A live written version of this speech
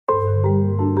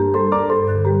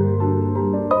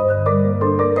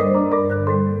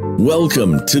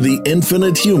Welcome to the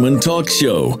Infinite Human Talk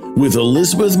Show with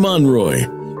Elizabeth Monroy.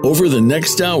 Over the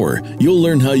next hour, you'll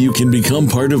learn how you can become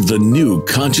part of the new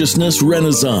consciousness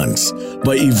renaissance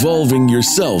by evolving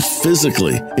yourself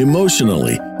physically,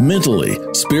 emotionally, mentally,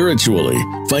 spiritually,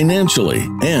 financially,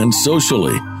 and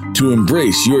socially to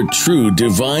embrace your true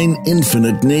divine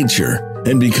infinite nature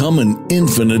and become an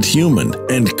infinite human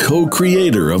and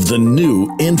co-creator of the new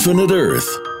infinite earth.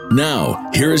 Now,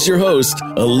 here is your host,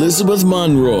 Elizabeth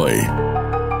Monroy.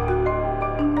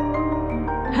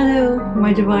 Hello,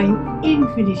 my divine,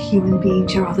 infinite human being,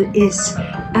 all that is,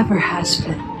 ever has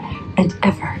been, and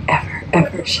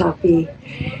ever shall be.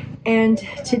 And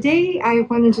today I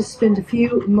wanted to spend a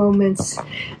few moments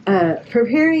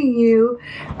preparing you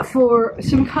for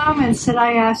some comments that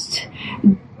I asked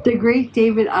the Great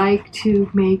David Icke to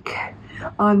make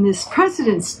on this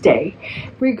President's Day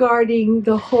regarding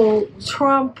the whole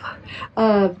Trump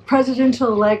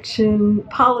presidential election,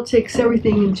 politics,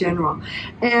 everything in general.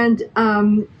 And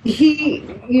he,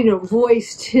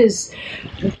 voiced his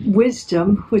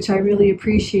wisdom, which I really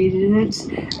appreciated. And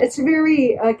it's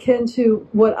very akin to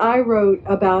what I wrote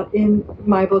about in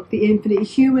my book, The Infinite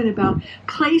Human, about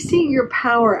placing your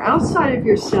power outside of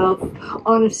yourself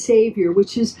on a savior,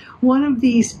 which is one of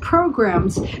these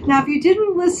programs. Now, if you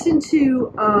didn't listen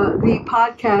to the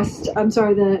podcast,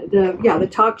 the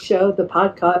talk show, the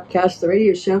podcast, the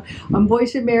radio show on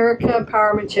Voice America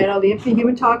Empowerment Channel, the Infinite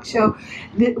Human Talk Show,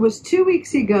 it was 2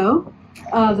 weeks ago,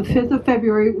 the 5th of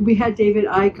February, we had David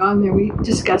Icke on there. We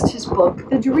discussed his book,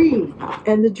 The Dream.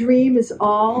 And The Dream is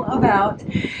all about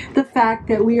the fact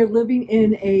that we are living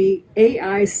in a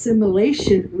AI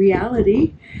simulation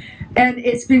reality, and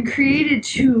it's been created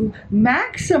to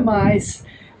maximize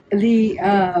the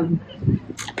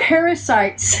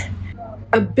parasites'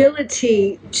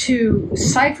 ability to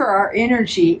cipher our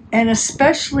energy, and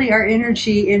especially our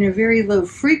energy in a very low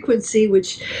frequency,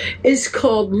 which is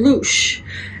called loosh.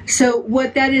 So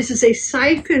what that is they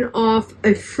siphon off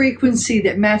a frequency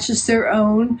that matches their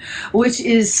own, which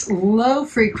is low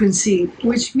frequency,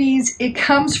 which means it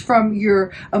comes from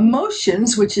your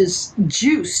emotions, which is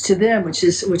juice to them, which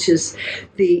is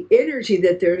the energy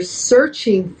that they're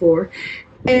searching for.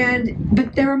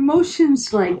 But their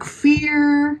emotions like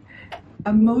fear,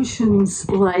 emotions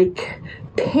like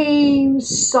pain,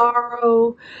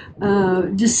 sorrow,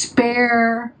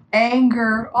 despair,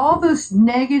 anger, all those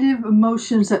negative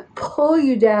emotions that pull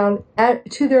you down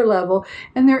to their level,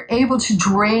 and they're able to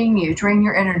drain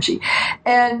your energy.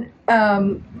 And,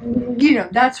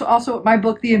 that's also what my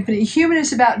book, The Infinite Human,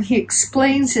 is about. And he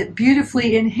explains it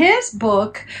beautifully in his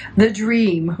book, The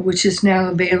Dream, which is now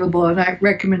available. And I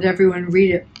recommend everyone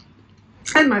read it.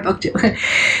 And my book too.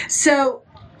 So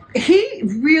he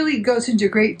really goes into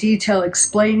great detail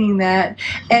explaining that,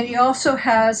 and he also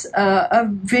has a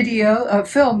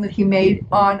film that he made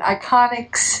on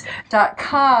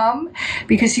iconics.com,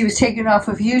 because he was taken off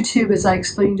of YouTube, as I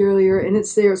explained earlier, and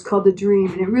it's there. It's called The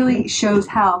Dream, and it really shows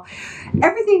how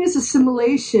everything is a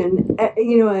simulation,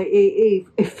 a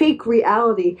fake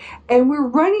reality, and we're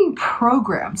running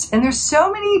programs, and there's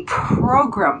so many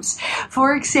programs.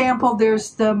 For example,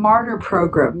 there's the martyr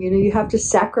program. You have to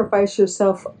sacrifice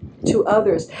yourself to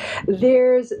others.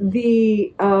 There's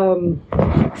the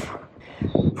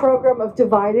program of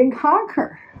divide and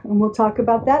conquer, and we'll talk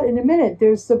about that in a minute.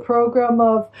 There's the program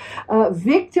of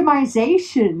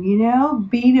victimization,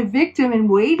 being a victim and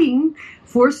waiting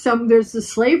for there's the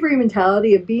slavery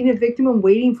mentality of being a victim and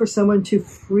waiting for someone to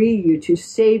free you, to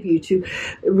save you, to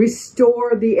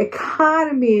restore the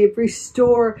economy,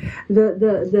 restore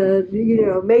the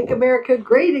make America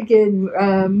great again,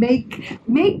 make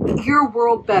your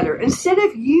world better. Instead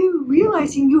of you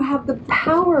realizing you have the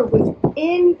power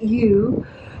within you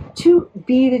to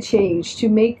be the change, to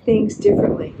make things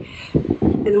differently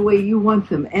in the way you want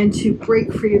them, and to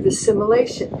break free of the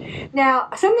simulation. Now,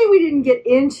 something we didn't get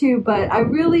into, but I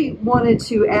really wanted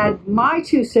to add my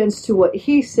 2 cents to what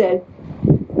he said,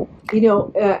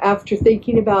 after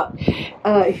thinking about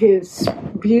his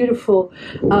beautiful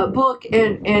book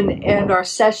and our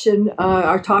session,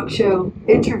 our talk show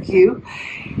interview.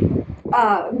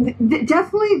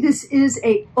 Definitely this is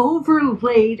a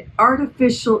overlaid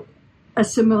artificial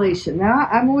assimilation. Now,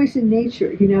 I'm always in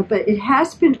nature, but it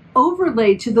has been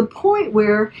overlaid to the point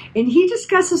where, and he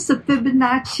discusses the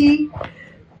Fibonacci,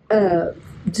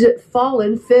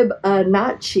 fallen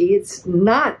Fibonacci. It's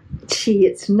not chi,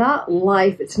 it's not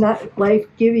life, it's not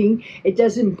life-giving. It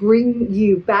doesn't bring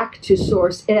you back to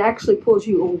source. It actually pulls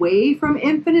you away from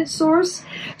infinite source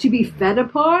to be fed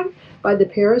upon by the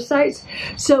parasites.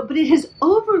 But it has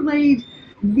overlaid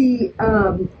the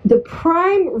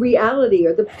prime reality,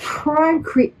 or the prime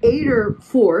creator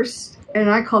force, and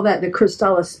I call that the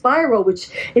Crystalla spiral, which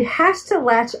it has to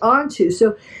latch onto.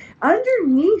 So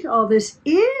underneath all this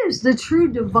is the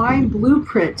true divine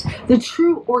blueprint, the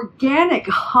true organic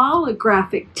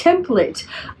holographic template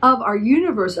of our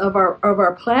universe, of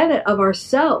our planet, of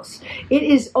ourselves. It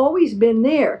has always been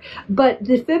there. But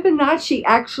the Fibonacci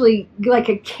actually, like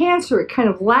a cancer, it kind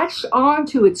of latched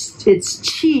onto its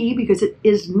chi, because it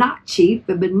is not chi,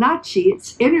 Fibonacci,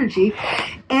 it's energy,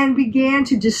 and began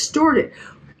to distort it.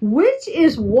 Which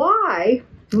is why,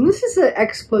 and this is an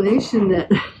explanation that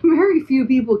very few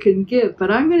people can give, but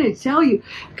I'm going to tell you,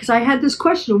 because I had this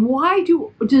question: why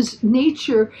does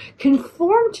nature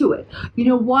conform to it?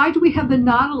 Why do we have the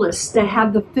nautilus that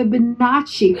have the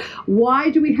Fibonacci? Why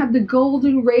do we have the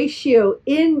golden ratio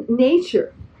in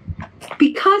nature?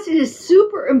 Because it is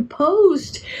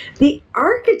superimposed the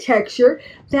architecture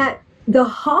that the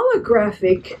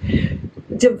holographic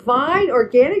divine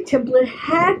organic template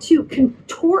had to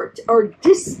contort or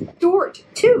distort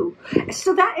too.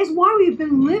 So that is why we've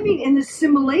been living in this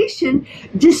simulation,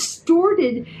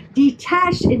 distorted,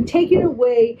 detached, and taken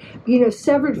away,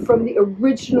 severed from the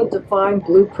original divine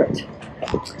blueprint.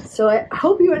 So I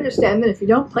hope you understand that. If you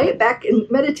don't, play it back and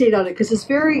meditate on it, because it's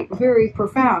very, very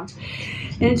profound.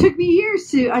 And it took me years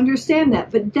to understand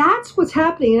that. But that's what's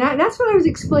happening. And that's what I was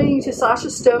explaining to Sasha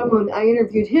Stone when I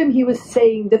interviewed him. He was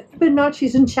saying the Fibonacci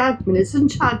is enchantment. It's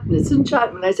enchantment. It's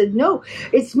enchantment. I said, no,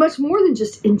 it's much more than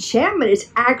just enchantment.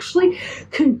 It's actually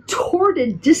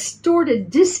contorted,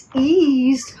 distorted,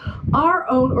 diseased our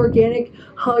own organic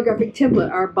holographic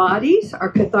template. Our bodies,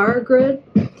 our Cathara grid,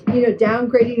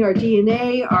 downgrading our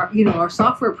DNA, our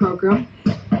software program,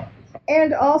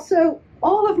 and also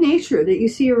all of nature that you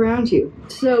see around you.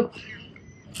 So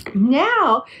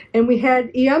now, and we had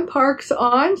E.M. Parks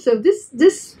on, so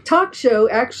this talk show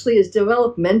actually is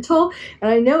developmental,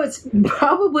 and I know it's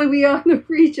probably beyond the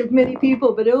reach of many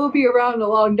people, but it will be around a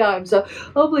long time, so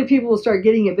hopefully people will start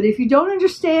getting it. But if you don't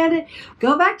understand it,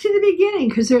 go back to the beginning,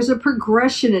 because there's a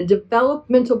progression, a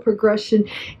developmental progression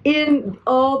in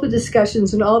all the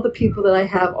discussions and all the people that I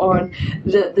have on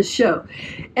the show.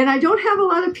 And I don't have a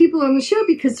lot of people on the show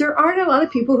because there aren't a lot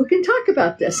of people who can talk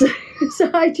about this.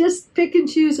 So I just pick and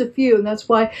choose a few, and that's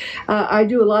why I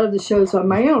do a lot of the shows on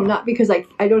my own, not because I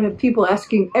don't have people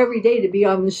asking every day to be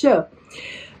on the show.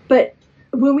 But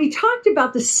when we talked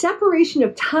about the separation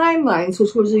of timelines,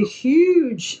 which was a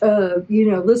huge,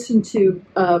 listened to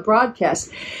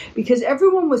broadcast, because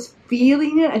everyone was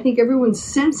feeling it. I think everyone's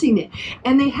sensing it,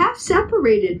 and they have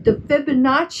separated the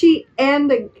Fibonacci and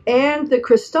the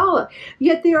Crystalla.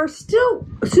 Yet they are still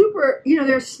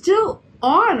they're still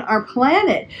on our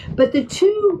planet, but the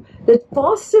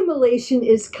false simulation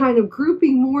is kind of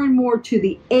grouping more and more to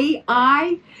the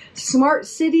AI, smart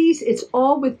cities. It's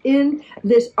all within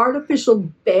this artificial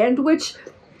bandwidth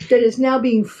that is now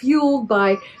being fueled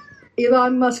by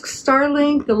Elon Musk's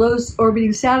Starlink, the low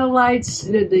orbiting satellites,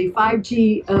 the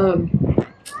 5G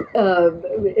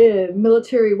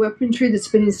military weaponry that's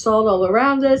been installed all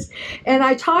around us. And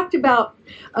I talked about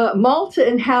Malta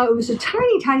and how it was a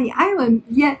tiny, tiny island,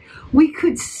 yet I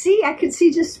could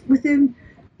see just within,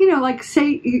 like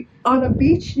say on a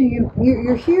beach,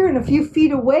 you're here and a few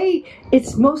feet away,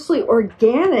 it's mostly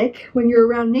organic when you're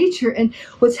around nature. And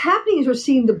what's happening is we're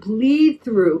seeing the bleed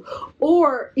through,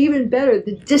 or even better,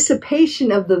 the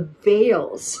dissipation of the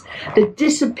veils, the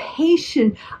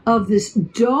dissipation of this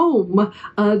dome,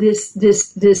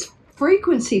 this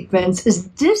frequency fence is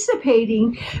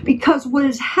dissipating, because what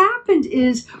has happened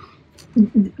is,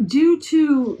 due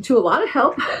to a lot of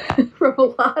help from a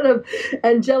lot of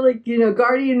angelic,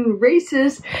 guardian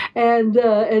races, and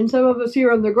some of us here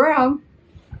on the ground,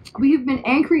 we have been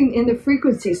anchoring in the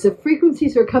frequencies. The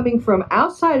frequencies are coming from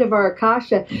outside of our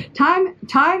Akasha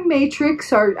time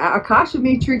matrix, our Akasha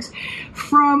matrix,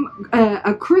 from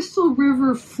a crystal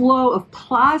river flow of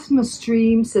plasma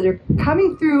streams that are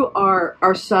coming through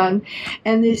our sun,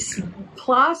 and this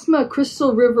plasma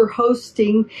crystal river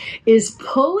hosting is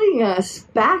pulling us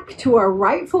back to our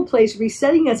rightful place,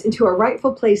 resetting us into our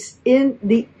rightful place in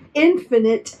the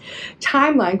infinite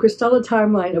timeline, Crystalla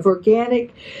timeline of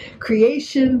organic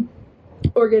creation,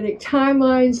 organic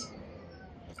timelines,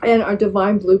 and our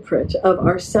divine blueprint of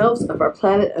ourselves, of our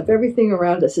planet, of everything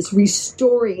around us. It's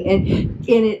restoring, and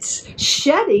in its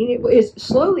shedding,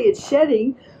 it's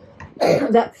shedding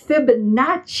that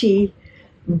Fibonacci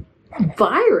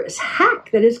virus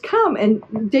hack that has come, and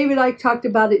David Icke talked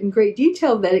about it in great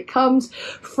detail, that it comes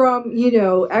from,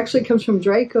 actually comes from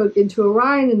Draco into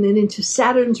Orion and then into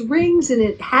Saturn's rings, and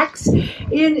it hacks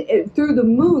in through the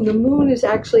moon. The moon is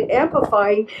actually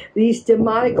amplifying these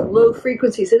demonic low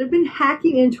frequencies that have been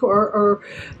hacking into our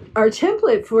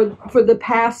template for the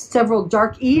past several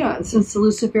dark eons since the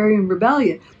Luciferian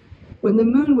rebellion, when the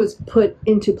moon was put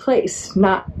into place.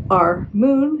 Not our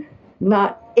moon,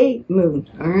 not a moon,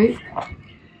 all right?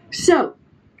 So,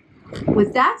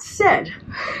 with that said,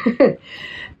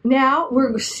 now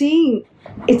we're seeing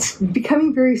it's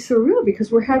becoming very surreal because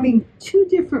we're having two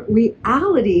different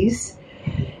realities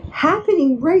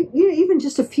happening right, even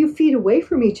just a few feet away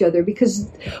from each other,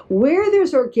 because where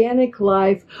there's organic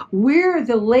life, where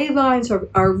the ley lines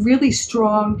are really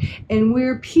strong, and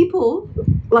where people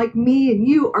like me and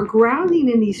you are grounding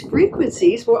in these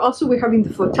frequencies, we're having the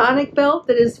photonic belt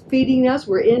that is feeding us.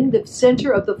 We're in the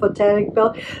center of the photonic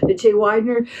belt that Jay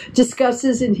Widener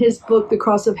discusses in his book, The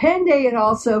Cross of Henday, and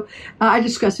also I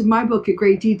discuss in my book in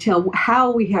great detail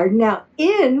how we are now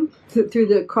through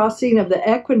the crossing of the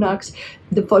equinox,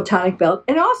 the photonic belt,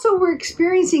 and also we're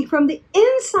experiencing from the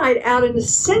inside out an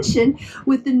ascension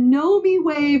with the Nomi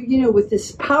wave, with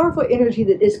this powerful energy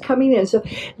that is coming in. So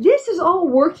this is all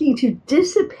working to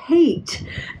dissipate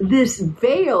this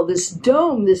veil, this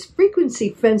dome, this frequency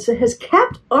fence that has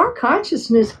kept our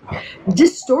consciousness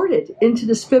distorted into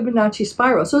this Fibonacci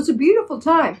spiral. So it's a beautiful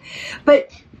time.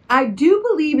 But I do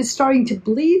believe it's starting to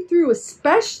bleed through,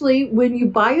 especially when you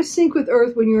biosync with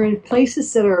Earth, when you're in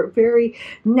places that are very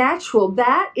natural.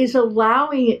 That is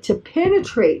allowing it to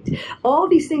penetrate. All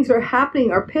these things are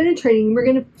happening, are penetrating. We're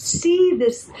going to see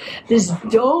this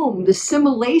dome, this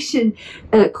simulation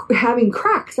having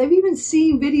cracks. I've even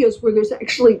seen videos where there's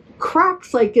actually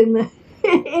cracks, like in the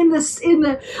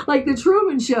like the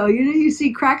Truman Show, you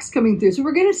see cracks coming through. So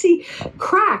we're going to see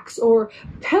cracks or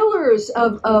pillars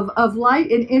of light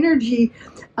and energy,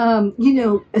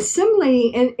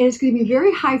 assimilating, and it's going to be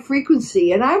very high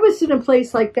frequency. And I was in a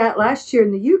place like that last year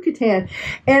in the Yucatan,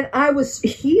 and I was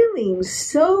healing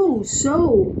so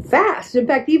fast. In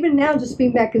fact, even now, just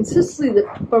being back in Sicily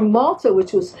from Malta,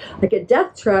 which was like a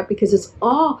death trap because it's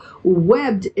all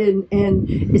webbed and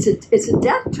it's a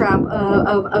death trap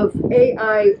of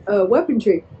AI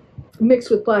weaponry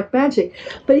mixed with black magic.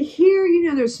 But here,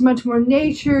 there's much more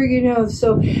nature,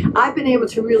 so I've been able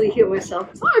to really heal myself.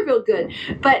 So I feel good.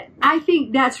 But I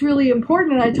think that's really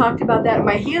important, and I talked about that in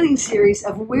my healing series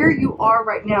of where you are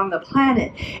right now on the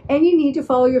planet. And you need to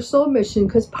follow your soul mission,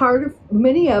 because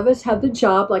many of us have the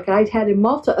job, like I had in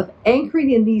Malta, of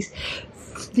anchoring in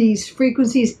these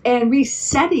frequencies and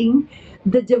resetting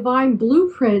the divine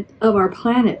blueprint of our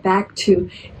planet back to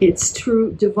its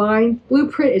true divine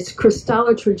blueprint, its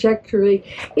crystalline trajectory,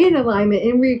 in alignment,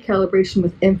 in recalibration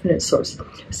with infinite source.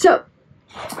 So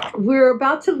we're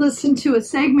about to listen to a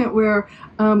segment where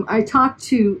I talked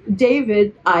to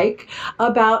David Icke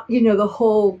about, the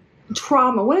whole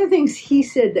trauma. One of the things he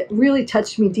said that really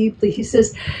touched me deeply, he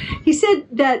said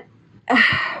that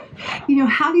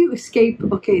how do you escape,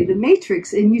 the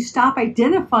matrix, and you stop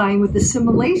identifying with the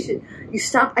simulation. You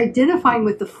stop identifying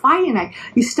with the finite.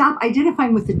 You stop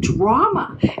identifying with the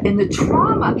drama and the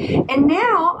trauma. And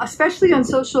now, especially on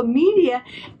social media,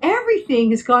 everything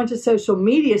has gone to social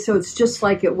media, so it's just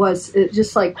like it was,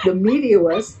 just like the media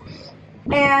was.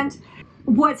 And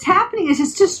what's happening is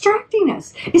it's distracting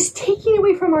us. It's taking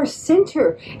away from our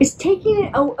center. It's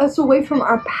taking us away from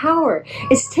our power.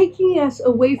 It's taking us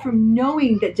away from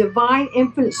knowing that divine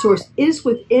infinite source is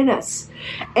within us.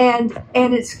 And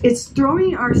it's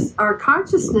throwing our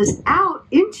consciousness out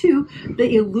into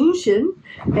the illusion,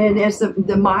 and as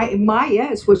the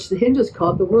Maya, is which the Hindus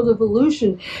call it, the world of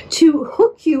illusion, to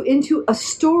hook you into a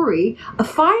story, a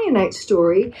finite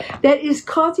story, that is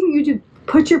causing you to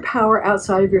put your power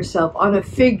outside of yourself, on a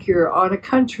figure, on a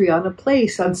country, on a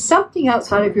place, on something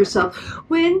outside of yourself,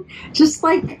 when, just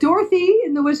like Dorothy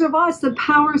in The Wizard of Oz, the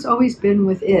power's always been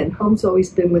within. Home's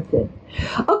always been within.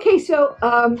 Okay, so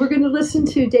we're going to listen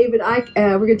to David Icke.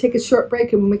 We're going to take a short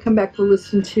break, and when we come back, we'll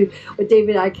listen to what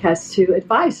David Icke has to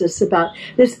advise us about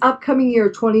this upcoming year,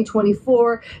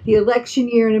 2024, the election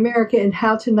year in America, and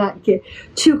how to not get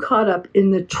too caught up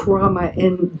in the trauma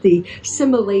and the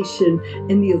simulation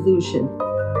and the illusion.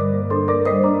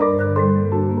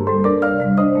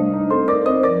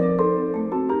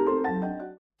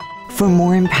 For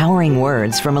more empowering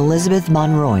words from Elizabeth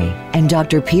Monroy and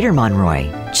Dr. Peter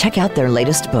Monroy, check out their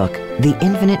latest book, The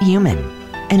Infinite Human,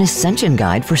 an ascension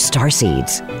guide for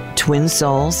starseeds, twin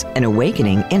souls, and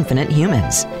awakening infinite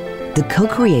humans. The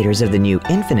co-creators of the new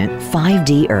infinite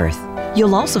 5D Earth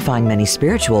You'll also find many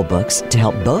spiritual books to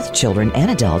help both children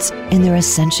and adults in their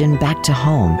ascension back to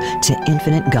home, to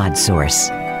infinite God Source.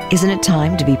 Isn't it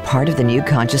time to be part of the new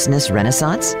consciousness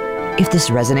renaissance? If this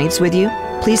resonates with you,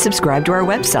 please subscribe to our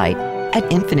website at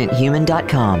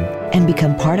infinitehuman.com and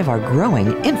become part of our growing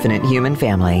Infinite Human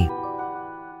family.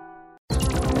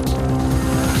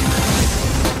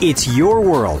 It's your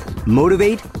world.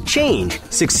 Motivate, change,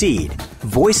 succeed.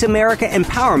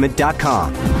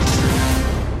 VoiceAmericaEmpowerment.com.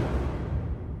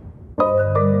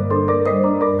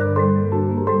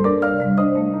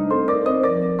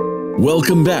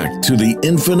 Welcome back to the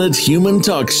Infinite Human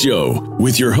Talk Show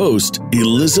with your host,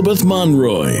 Elizabeth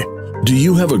Monroy. Do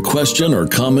you have a question or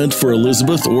comment for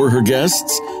Elizabeth or her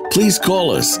guests? Please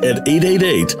call us at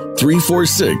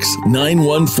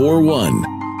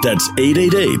 888-346-9141. That's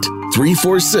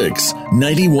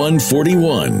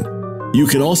 888-346-9141. You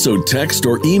can also text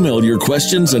or email your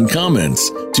questions and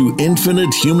comments to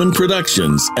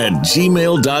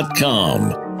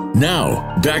infinitehumanproductions@gmail.com.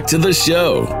 Now, back to the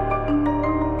show.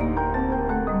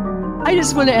 I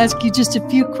just want to ask you just a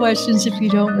few questions, if you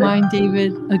don't mind,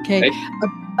 David. Okay.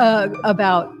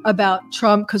 About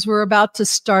Trump, because we're about to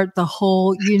start the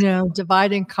whole,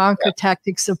 divide and conquer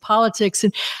tactics of politics.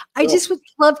 And I just would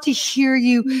love to hear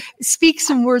you speak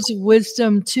some words of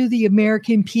wisdom to the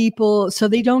American people so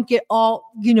they don't get all,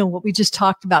 what we just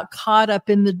talked about, caught up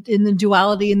in the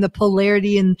duality and the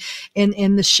polarity and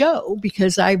the show,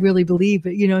 because I really believe,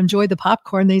 enjoy the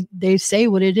popcorn. They say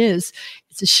what it is.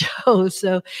 It's a show.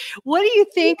 So what do you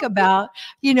think about,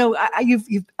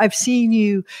 I've seen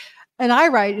you, and I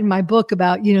write in my book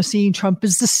about, seeing Trump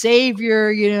as the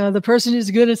savior, the person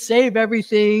who's going to save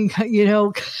everything,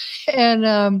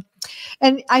 and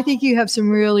I think you have some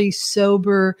really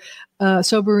sobering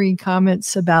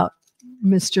comments about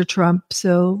Mr. Trump.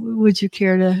 So would you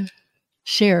care to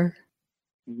share?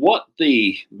 What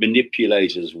the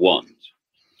manipulators want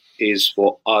is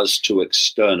for us to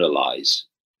externalize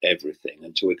everything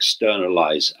and to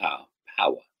externalize our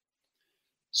power.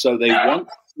 So they want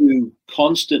to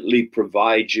constantly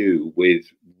provide you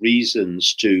with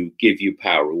reasons to give you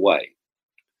power away.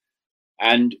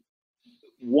 And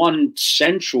one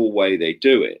central way they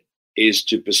do it is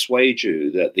to persuade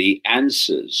you that the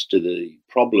answers to the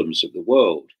problems of the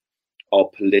world are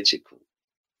political.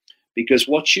 Because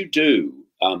what you do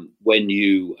when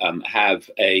you have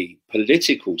a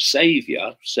political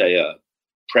savior, say a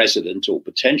president or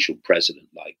potential president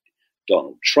like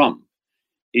Donald Trump,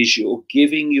 is you're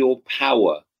giving your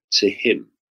power to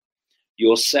him.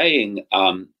 You're saying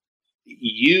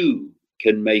you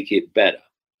can make it better.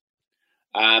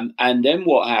 And then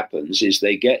what happens is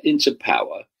they get into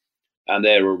power and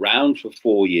they're around for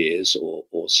 4 years or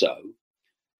so.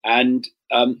 And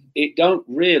it don't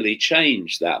really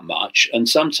change that much, and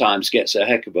sometimes gets a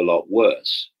heck of a lot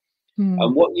worse.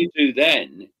 And what you do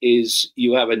then is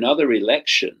you have another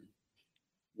election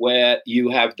where you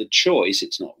have the choice,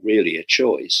 it's not really a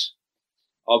choice,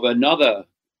 of another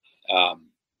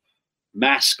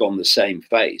mask on the same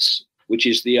face, which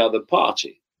is the other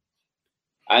party.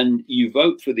 And you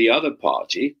vote for the other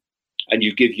party and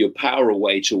you give your power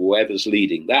away to whoever's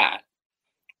leading that.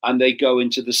 And they go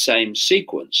into the same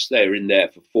sequence. They're in there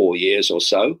for 4 years or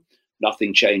so.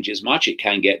 Nothing changes much. It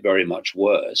can get very much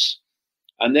worse.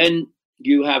 And then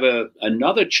you have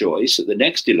another choice at the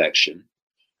next election,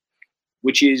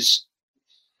 which is,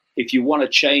 if you want to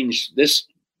change this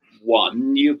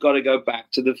one, you've got to go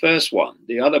back to the first one,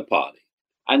 the other party.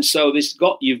 And so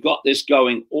you've got this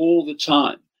going all the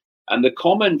time. And the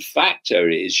common factor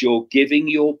is you're giving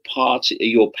your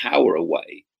power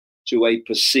away to a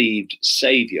perceived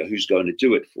savior who's going to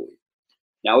do it for you.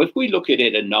 Now, if we look at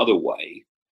it another way,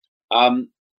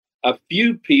 a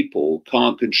few people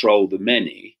can't control the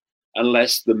many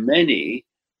unless the many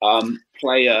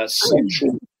play a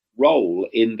central role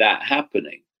in that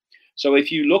happening. So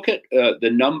if you look at the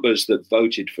numbers that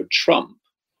voted for Trump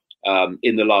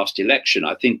in the last election,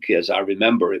 I think, as I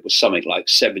remember, it was something like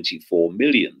 74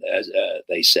 million,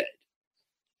 they said.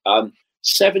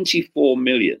 74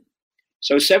 million.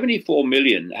 So 74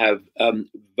 million have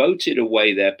voted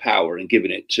away their power and given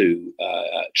it to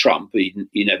Trump. He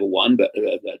never won, but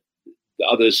the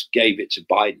others gave it to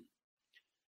Biden.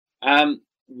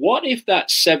 What if that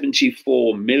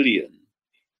 74 million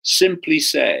simply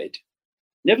said,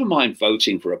 never mind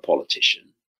voting for a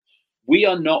politician, we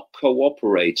are not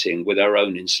cooperating with our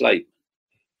own enslavement.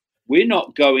 We're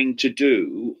not going to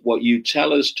do what you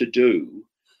tell us to do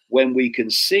when we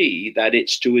can see that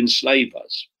it's to enslave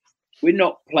us. We're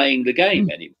not playing the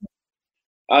game anymore.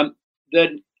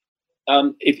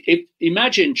 If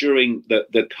imagine during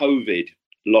the COVID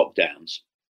lockdowns,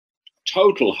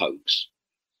 total hoax.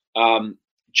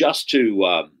 just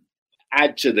to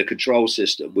add to the control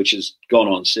system, which has gone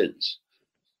on since.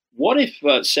 What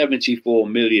if 74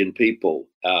 million people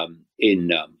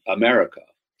in America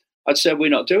had said, we're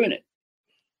not doing it?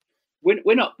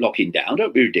 We're not locking down.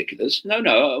 Don't be ridiculous.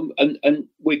 No. And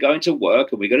we're going to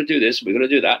work, and we're going to do this, and we're going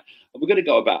to do that, and we're going to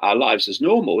go about our lives as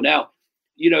normal. Now,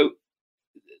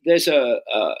 there's a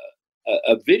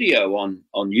video on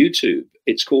YouTube.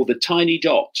 It's called The Tiny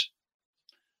Dot.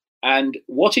 And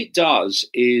what it does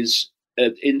is,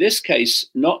 in this case,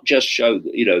 not just show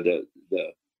the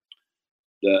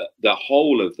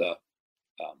whole of the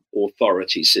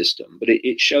authority system, but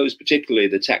it shows particularly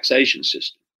the taxation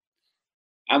system.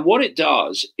 And what it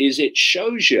does is it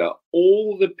shows you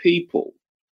all the people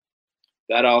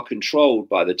that are controlled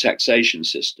by the taxation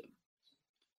system,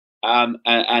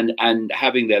 and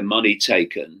having their money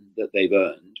taken that they've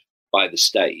earned by the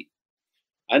state.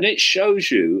 And it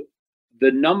shows you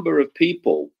the number of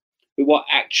people who are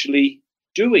actually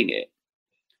doing it.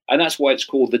 And that's why it's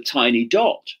called the tiny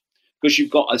dot, because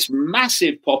you've got this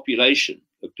massive population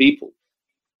of people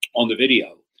on the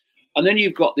video. And then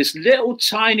you've got this little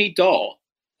tiny dot,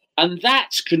 and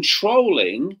that's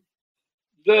controlling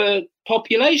the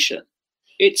population.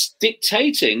 It's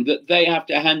dictating that they have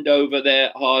to hand over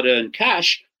their hard-earned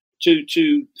cash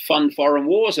to fund foreign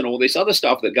wars and all this other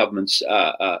stuff that governments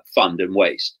fund and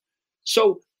waste.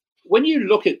 So when you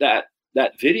look at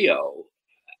that video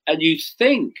and you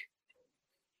think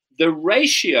the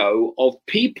ratio of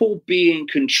people being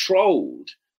controlled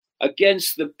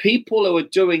against the people who are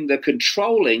doing the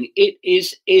controlling, it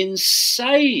is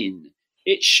insane.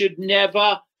 It should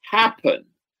never happen.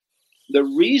 The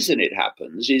reason it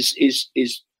happens is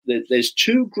that there's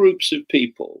two groups of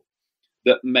people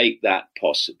that make that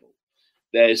possible.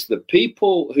 There's the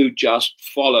people who just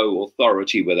follow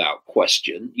authority without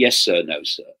question. Yes, sir, no,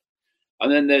 sir.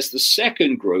 And then there's the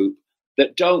second group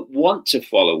that don't want to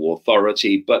follow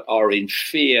authority, but are in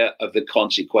fear of the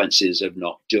consequences of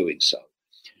not doing so.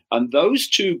 And those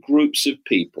two groups of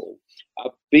people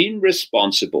have been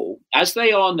responsible, as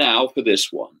they are now for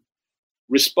this one,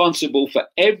 responsible for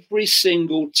every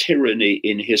single tyranny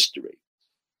in history.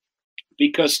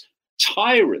 Because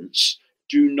tyrants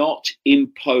do not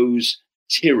impose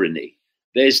tyranny.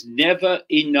 There's never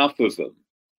enough of them.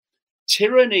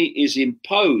 Tyranny is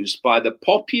imposed by the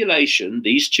population,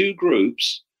 these two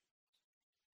groups,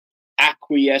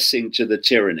 acquiescing to the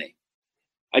tyranny.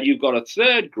 And you've got a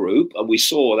third group, and we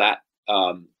saw that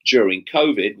during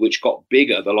COVID, which got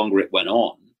bigger the longer it went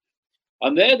on.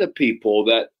 And they're the people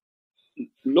that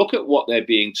look at what they're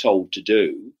being told to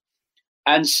do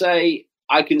and say,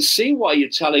 I can see why you're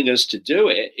telling us to do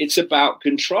it. It's about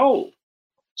control.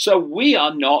 So we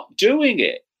are not doing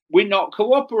it. We're not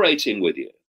cooperating with you.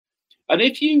 And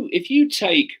if you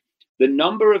take the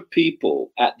number of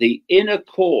people at the inner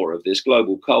core of this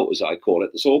global cult, as I call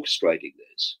it, that's orchestrating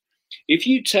this, if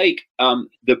you take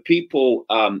the people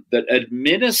that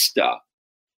administer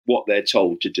what they're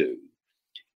told to do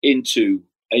into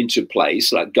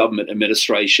place, like government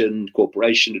administration,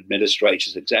 corporation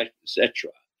administrators, etc.,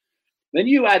 then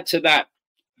you add to that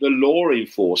the law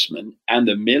enforcement and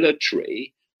the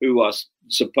military, who are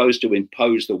supposed to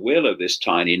impose the will of this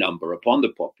tiny number upon the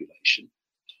population,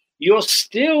 you're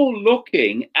still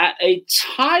looking at a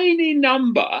tiny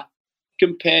number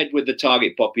compared with the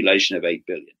target population of 8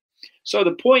 billion. So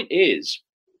the point is,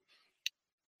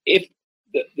 if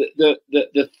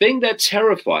the thing they're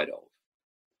terrified of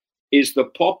is the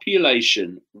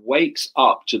population wakes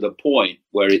up to the point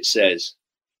where it says,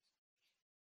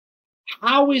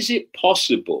 how is it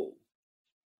possible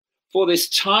for this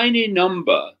tiny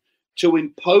number to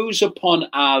impose upon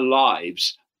our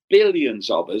lives billions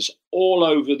of us all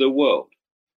over the world?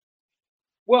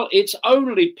 Well, it's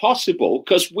only possible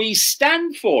because we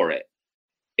stand for it.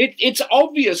 It's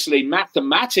obviously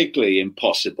mathematically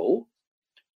impossible,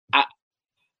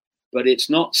 but it's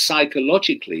not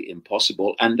psychologically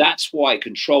impossible. And that's why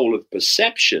control of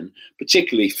perception,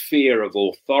 particularly fear of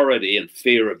authority and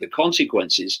fear of the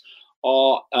consequences,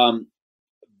 are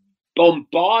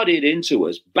bombarded into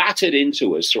us, battered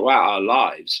into us throughout our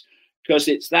lives, because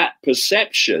it's that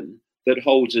perception that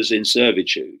holds us in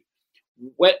servitude.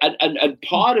 And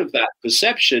part of that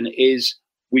perception is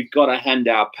we've got to hand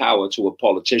our power to a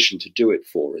politician to do it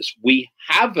for us. We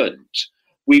haven't.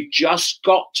 We've just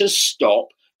got to stop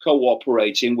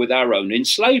cooperating with our own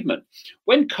enslavement.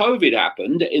 When COVID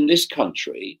happened in this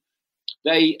country,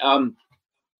 they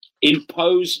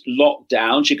imposed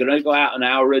lockdowns. You could only go out an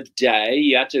hour a day.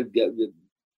 You had to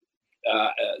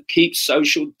keep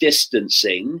social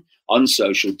distancing,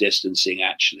 unsocial distancing,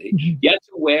 actually. Mm-hmm. You had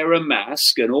to wear a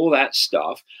mask and all that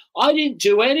stuff. I didn't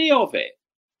do any of it.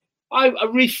 I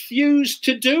refused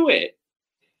to do it.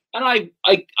 And I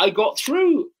got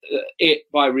through it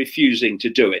by refusing to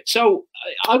do it. So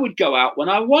I would go out when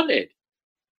I wanted.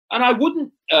 And I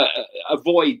wouldn't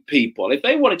avoid people. If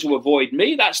they wanted to avoid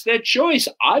me, that's their choice.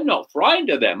 I'm not frightened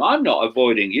of them. I'm not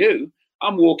avoiding you.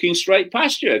 I'm walking straight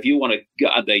past you. If you want to go,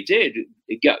 and they did,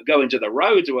 go into the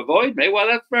road to avoid me, well,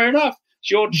 that's fair enough.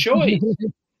 It's your choice.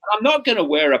 I'm not going to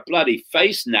wear a bloody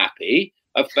face nappy,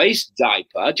 a face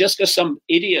diaper, just because some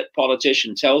idiot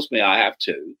politician tells me I have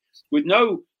to, with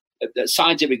no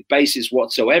scientific basis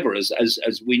whatsoever, as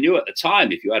we knew at the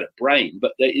time, if you had a brain.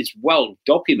 But it's well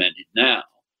documented now.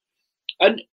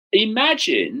 And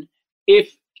imagine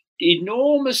if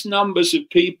enormous numbers of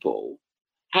people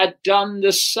had done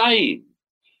the same.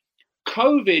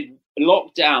 COVID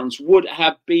lockdowns would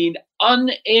have been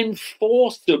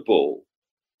unenforceable.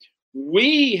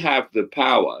 We have the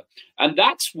power. And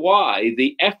that's why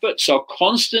the efforts are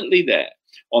constantly there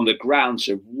on the grounds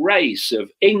of race,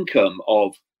 of income,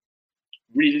 of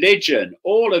religion,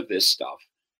 all of this stuff,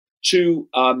 to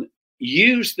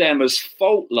use them as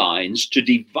fault lines to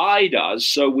divide us,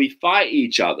 so we fight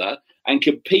each other and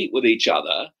compete with each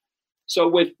other. So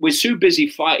we're too busy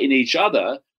fighting each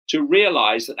other to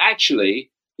realize that actually,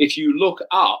 if you look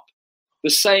up, the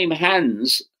same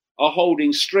hands are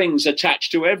holding strings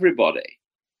attached to everybody.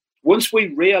 Once we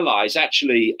realize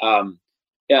actually,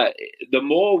 the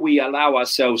more we allow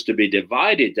ourselves to be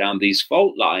divided down these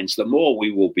fault lines, the more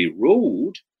we will be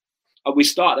ruled. And we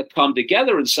start to come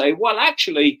together and say, well,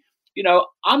 actually,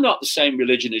 I'm not the same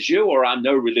religion as you, or I'm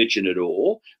no religion at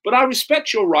all, but I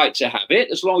respect your right to have it,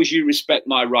 as long as you respect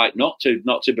my right not to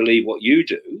believe what you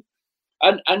do.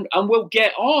 And we'll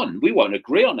get on. We won't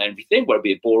agree on everything. Well, it'd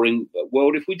be a boring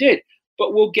world if we did,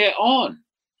 but we'll get on.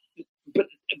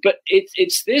 But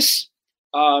it's this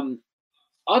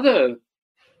other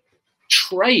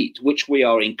trait which we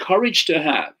are encouraged to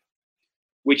have,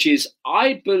 which is,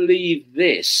 I believe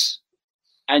this,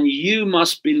 and you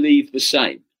must believe the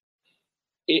same.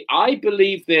 I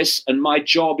believe this, and my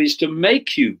job is to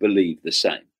make you believe the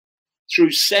same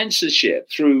through censorship,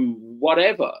 through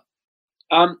whatever.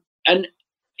 And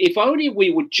if only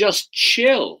we would just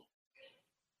chill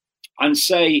and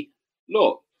say,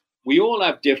 look, we all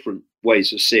have different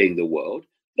ways of seeing the world.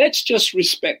 Let's just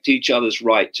respect each other's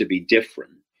right to be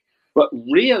different, but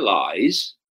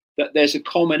realize that there's a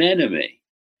common enemy.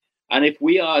 And if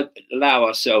we allow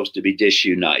ourselves to be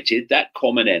disunited, that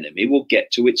common enemy will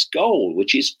get to its goal,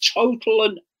 which is total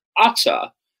and utter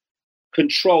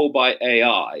control by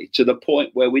AI, to the point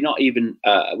where we don't even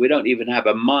have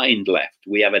a mind left.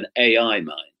 We have an AI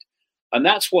mind. And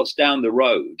that's what's down the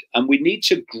road. And we need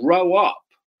to grow up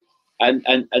and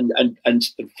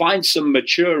find some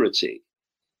maturity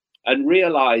and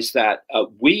realize that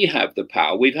we have the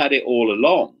power. We've had it all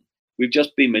along. We've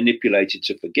just been manipulated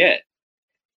to forget.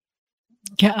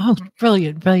 Yeah. Oh,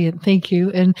 brilliant. Thank you.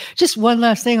 And just one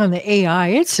last thing on the AI.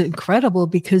 It's incredible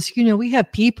because, we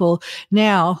have people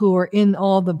now who are in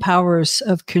all the powers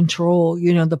of control,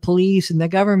 the police and the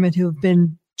government, who have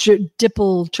been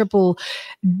triple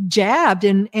jabbed.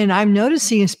 And I'm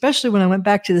noticing, especially when I went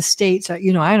back to the States, I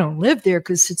don't live there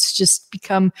because it's just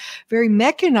become very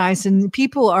mechanized, and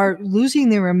people are losing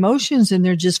their emotions, and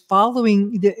they're just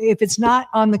following. If it's not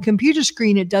on the computer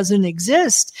screen, it doesn't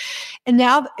exist. And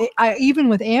now, even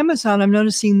with Amazon, I'm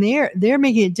noticing they're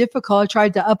making it difficult. I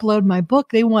tried to upload my book.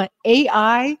 They want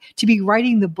AI to be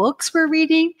writing the books we're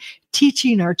reading,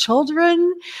 teaching our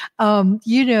children,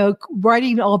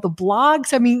 writing all the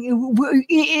blogs. I mean,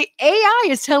 AI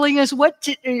is telling us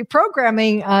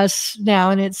programming us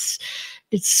now, and it's.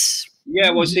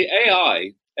 Yeah, well, see,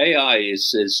 AI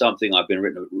is something I've been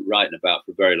writing about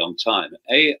for a very long time.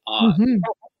 AI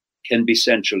can be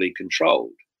centrally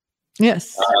controlled.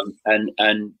 Yes.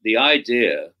 And the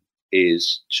idea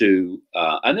is to,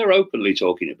 and they're openly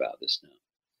talking about this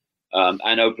now,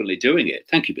 and openly doing it.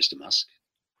 Thank you, Mr. Musk.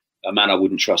 A man I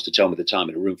wouldn't trust to tell me the time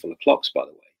in a room full of clocks, by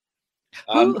the way.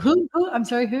 Who? I'm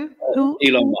sorry, who?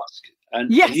 Elon Musk.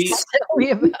 And yes, tell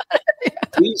me about it.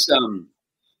 He's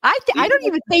I don't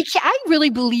even think, I really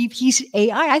believe he's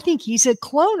AI. I think he's a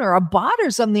clone or a bot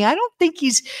or something. I don't think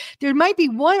there might be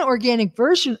one organic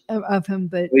version of him,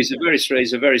 but he's a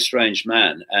very strange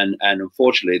man. And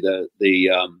unfortunately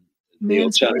the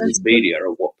alternative media,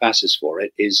 or what passes for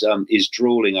it, is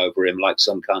drooling over him like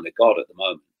some kind of god at the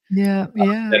moment. Yeah.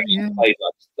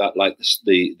 Like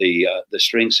the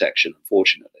string section,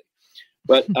 unfortunately.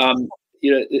 But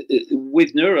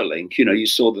with Neuralink, you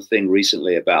saw the thing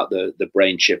recently about the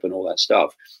brain chip and all that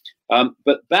stuff.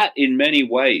 But that, in many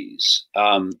ways,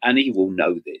 and he will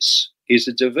know this, is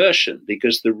a diversion,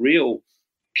 because the real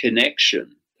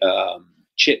connection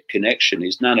chip connection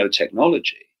is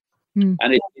nanotechnology. Mm.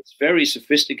 And it's very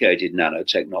sophisticated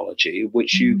nanotechnology,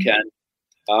 which you can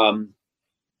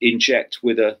inject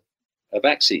with a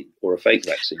vaccine or a fake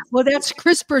vaccine. Well, that's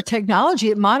CRISPR technology.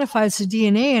 It modifies the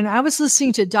DNA. And I was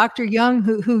listening to Dr. Young,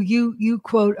 who you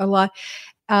quote a lot.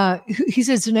 He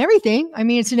says it's in everything. I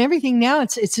mean, it's in everything now.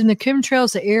 It's in the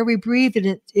chemtrails, the air we breathe, and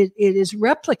it is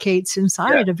replicates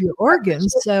inside of your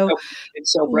organs. So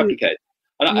it's self-replicating.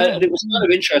 And it was kind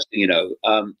of interesting,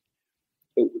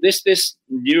 this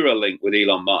Neuralink with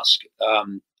Elon Musk.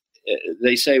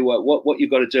 They say, well, what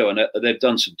you've got to do, and they've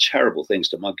done some terrible things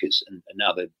to monkeys, and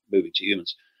now they're moving to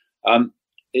humans,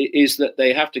 is that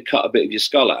they have to cut a bit of your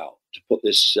skull out to put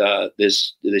this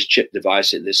chip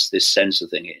device in, this sensor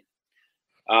thing in.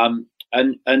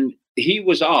 And he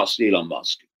was asked, Elon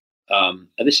Musk, and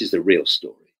this is the real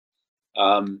story,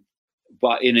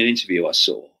 but in an interview I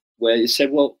saw where he said,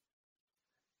 well,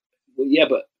 yeah,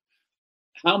 but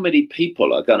how many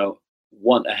people are going to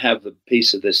want to have a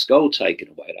piece of their skull taken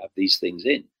away to have these things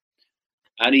in?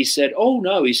 And he said, oh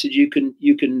no, he said, you can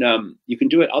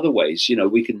do it other ways.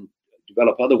 We can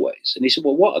develop other ways. And he said,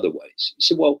 well, what other ways? He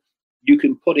said, well, you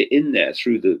can put it in there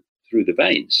through the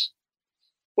veins.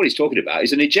 What he's talking about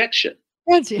is an injection.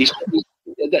 So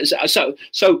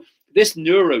this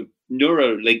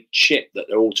Neuralink chip that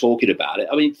they're all talking about it.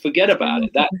 I mean, forget about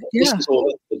it. This is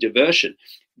all a diversion.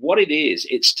 What it is,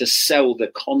 it's to sell the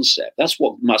concept. That's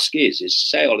what Musk is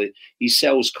he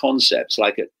sells concepts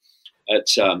like at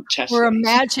Tesla. We're a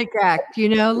magic act,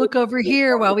 look over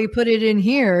here while we put it in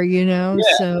here,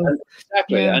 so.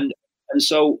 Exactly. Yeah. And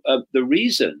so the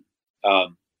reason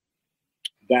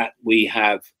that we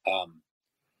have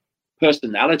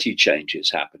personality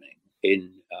changes happening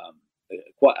in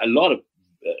quite a lot of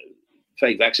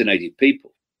fake vaccinated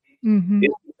people, is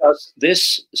because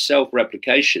this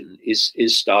self-replication is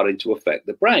starting to affect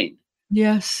the brain.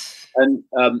 Yes. And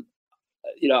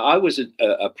I was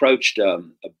approached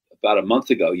about a month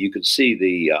ago. You could see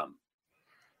the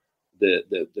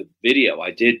video I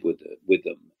did with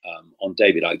them on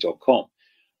davidicke.com,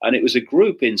 and it was a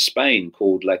group in Spain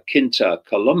called La Quinta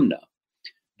Columna.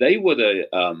 They were the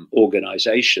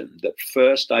organization that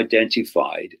first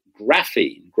identified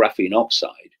graphene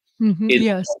oxide in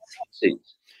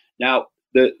vaccines. Now,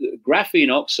 the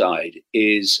graphene oxide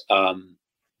is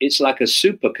it's like a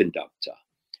superconductor.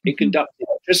 It conducts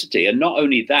electricity, and not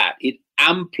only that, it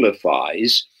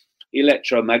amplifies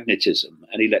electromagnetism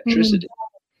and electricity.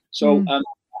 So,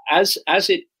 as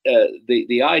it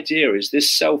the idea is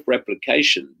this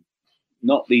self-replication,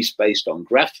 not least based on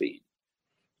graphene,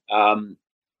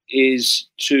 is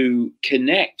to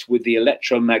connect with the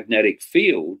electromagnetic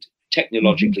field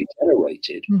technologically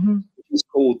generated, which is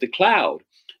called the cloud.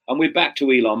 And we're back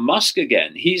to Elon Musk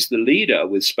again. He's the leader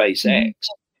with SpaceX,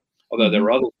 although there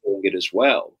are others doing it as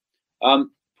well,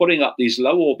 putting up these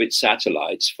low orbit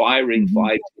satellites, firing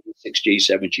 5G, 6G,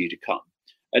 7G to come,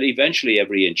 and eventually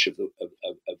every inch of the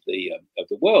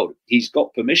world. He's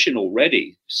got permission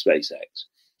already, SpaceX,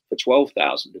 for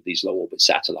 12,000 of these low orbit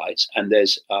satellites, and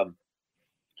there's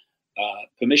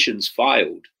permissions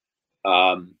filed,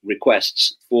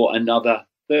 requests for another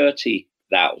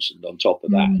 30,000 on top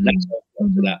of that. And that's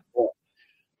to that point.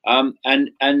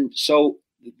 And so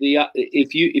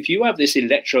if you have this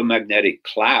electromagnetic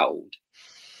cloud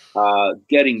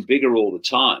getting bigger all the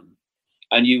time,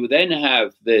 and you then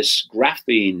have this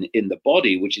graphene in the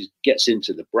body, which gets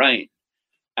into the brain,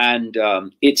 and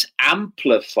it's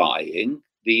amplifying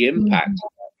the impact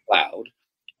of that cloud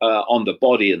on the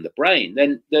body and the brain,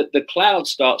 then the cloud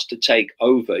starts to take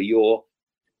over your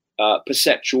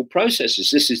perceptual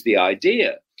processes. This is the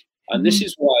idea. And this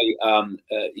is why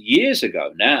years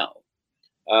ago now,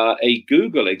 a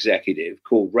Google executive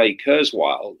called Ray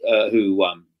Kurzweil, who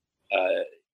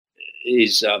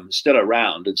is still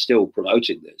around and still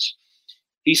promoting this,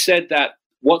 he said that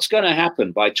what's going to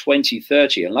happen by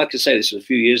 2030, and like I say, this was a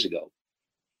few years ago,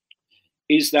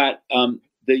 is that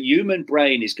the human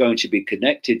brain is going to be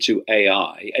connected to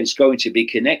AI, and it's going to be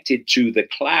connected to the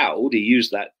cloud. He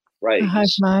used that phrase.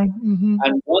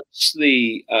 And once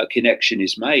the connection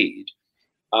is made,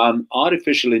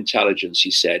 artificial intelligence, he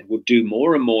said, will do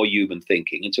more and more human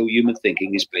thinking until human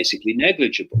thinking is basically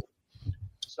negligible.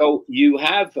 So you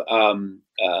have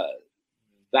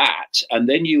that, and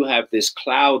then you have this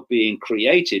cloud being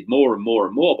created more and more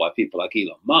and more by people like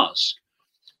Elon Musk.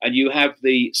 And you have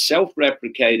the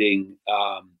self-replicating,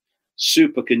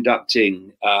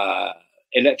 superconducting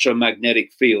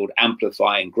electromagnetic field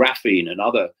amplifying graphene and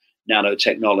other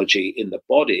nanotechnology in the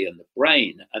body and the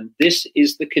brain. And this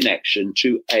is the connection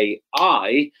to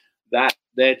AI that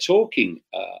they're talking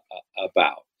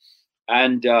about.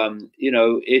 And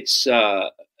it's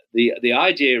the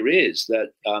idea is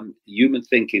that human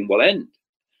thinking will end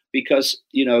because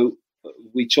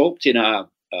we talked in our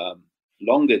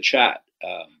longer chat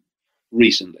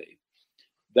recently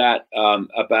that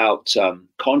about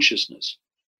consciousness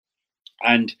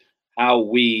and how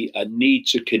we need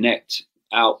to connect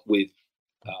out with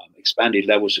expanded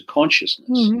levels of consciousness.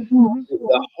 Mm-hmm.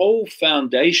 The whole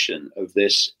foundation of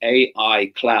this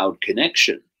AI cloud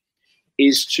connection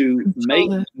is to make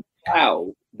the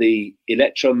cloud, the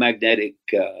electromagnetic,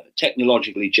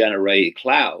 technologically generated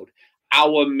cloud,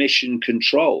 our mission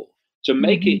control, to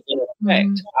make it, in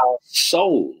effect, our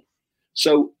soul.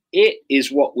 So it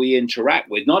is what we interact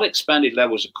with, not expanded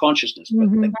levels of consciousness,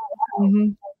 but the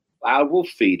cloud will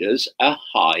feed us a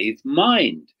hive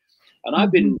mind. And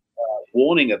I've been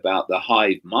warning about the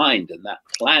hive mind and that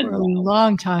plan for a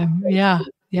long time. Yeah.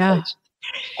 And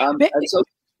so that's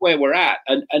where we're at.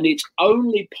 And it's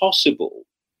only possible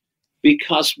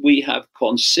because we have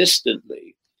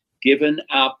consistently given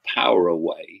our power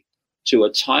away to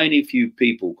a tiny few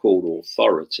people called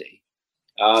authority,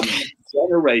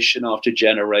 generation after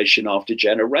generation after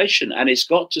generation. And it's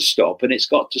got to stop, and it's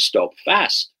got to stop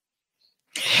fast.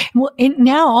 Well, and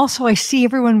now also I see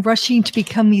everyone rushing to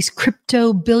become these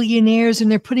crypto billionaires, and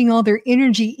they're putting all their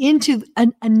energy into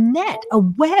a net, a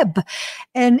web.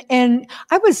 And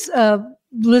I was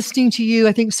listening to you.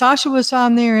 I think Sasha was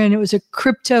on there, and it was a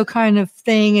crypto kind of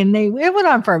thing, and it went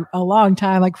on for a long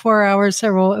time, like 4 hours.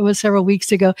 Several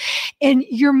weeks ago, and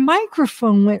your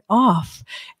microphone went off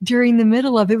during the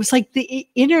middle of it. It was like the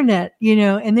internet,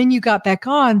 and then you got back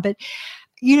on, but.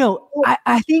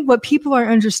 I think what people are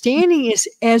understanding is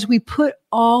as we put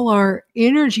all our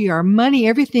energy, our money,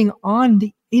 everything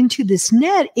into this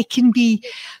net, it can be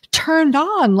turned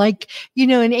on. Like, in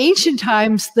ancient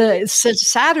times, the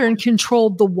Saturn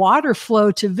controlled the water flow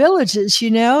to villages,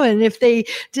 and if they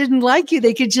didn't like you,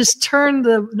 they could just turn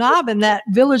the knob and that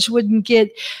village wouldn't get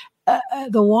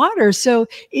the water. So,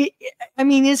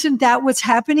 isn't that what's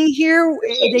happening here?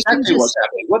 Exactly what's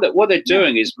happening. What they're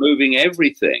doing is moving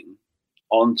everything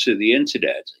onto the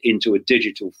internet into a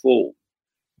digital form.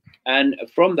 And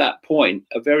from that point,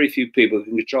 a very few people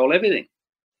can control everything.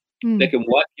 They can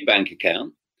wipe your bank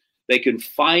account. They can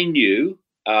fine you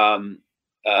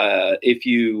if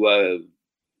you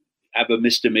have a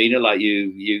misdemeanor, like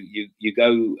you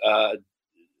go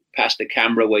past a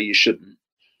camera where you shouldn't,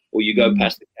 or you go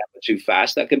past the camera too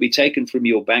fast. That can be taken from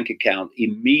your bank account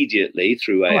immediately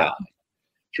through AI. Wow.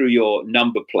 Through your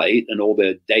number plate and all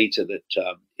the data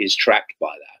that is tracked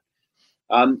by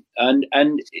that. And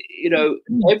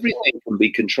everything can be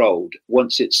controlled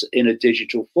once it's in a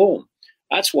digital form.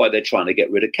 That's why they're trying to get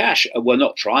rid of cash. Well,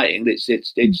 not trying. It's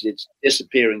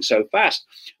disappearing so fast.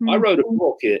 I wrote a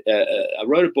book. I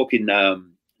wrote a book in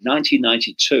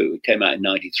 1992. It came out in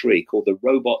 93, called The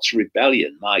Robots'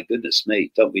 Rebellion. My goodness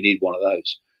me, don't we need one of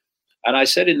those? And I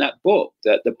said in that book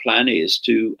that the plan is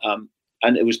to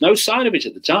and there was no sign of it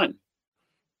at the time,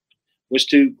 was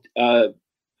to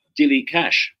delete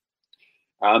cash.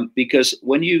 Because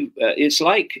when it's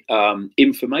like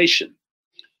information.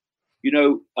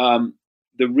 The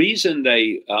reason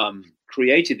they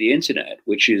created the internet,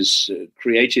 which is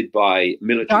created by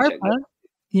military technology,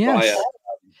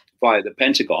 via the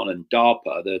Pentagon and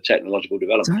DARPA, the Technological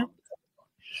Development.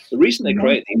 The reason they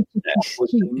created the internet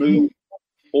was to move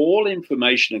all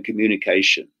information and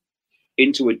communication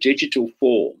into a digital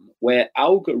form where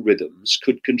algorithms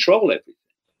could control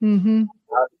everything.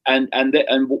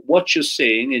 And what you're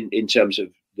seeing in terms of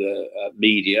the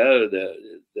media, the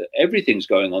everything's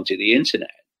going onto the internet,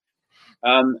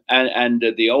 and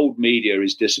the old media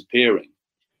is disappearing.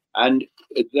 And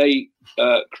they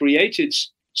created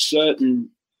certain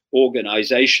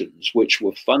organizations which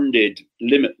were funded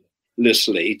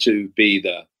limitlessly to be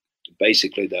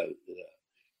basically the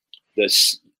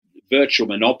virtual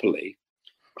monopoly.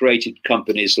 Created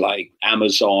companies like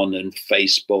Amazon and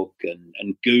Facebook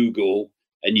and Google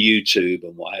and YouTube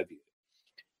and what have you.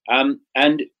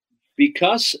 And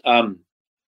because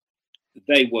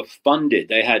they were funded,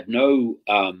 they had no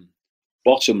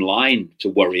bottom line to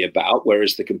worry about,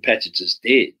 whereas the competitors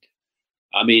did.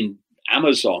 I mean,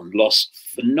 Amazon lost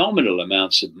phenomenal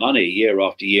amounts of money year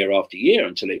after year after year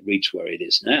until it reached where it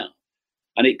is now.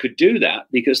 And it could do that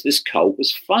because this cult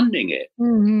was funding it.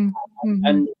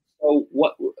 And so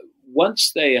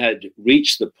once they had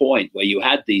reached the point where you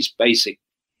had these basic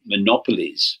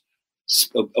monopolies,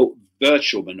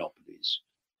 virtual monopolies,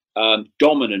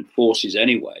 dominant forces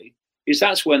anyway,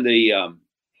 that's when the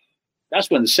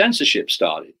censorship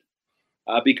started.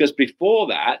 Because before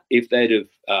that, if they'd have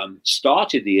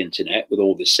started the internet with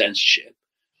all this censorship,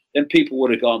 then people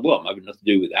would have gone, well, I'm having nothing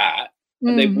to do with that.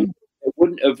 and they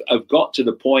wouldn't have got to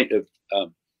the point of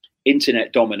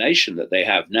internet domination that they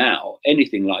have now,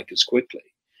 anything like as quickly,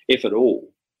 if at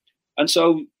all. And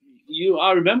so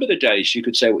I remember the days you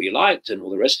could say what you liked and all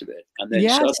the rest of it, and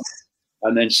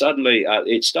then suddenly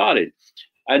it started,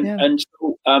 and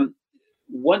so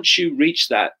once you reach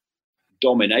that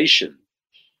domination,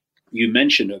 you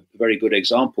mentioned a very good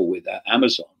example with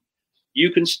Amazon.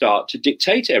 You can start to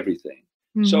dictate everything.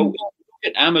 So if you look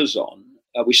at Amazon,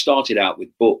 we started out with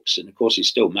books, and of course it's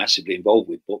still massively involved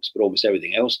with books, but almost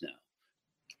everything else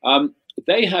now.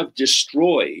 They have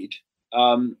destroyed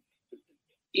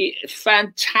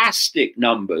fantastic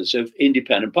numbers of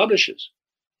independent publishers,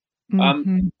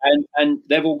 and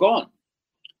they've all gone.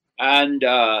 And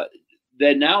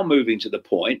they're now moving to the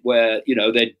point where,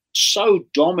 they're so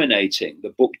dominating the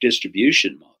book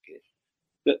distribution market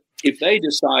that if they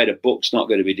decide a book's not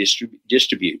going to be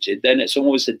distributed, then it's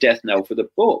almost a death knell for the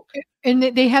book. And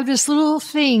they have this little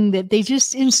thing that they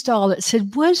just installed. It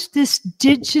said, was this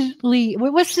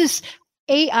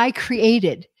AI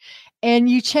created? And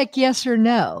you check yes or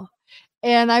no.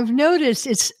 And I've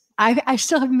noticed I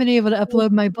still haven't been able to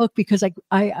upload my book because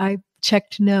I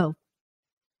checked no.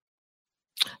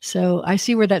 So I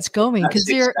see where that's going, because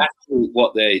they're exactly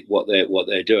what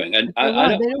they're doing. And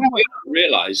I don't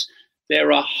realize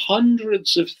there are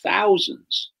hundreds of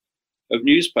thousands of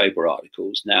newspaper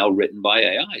articles now written by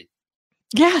AI.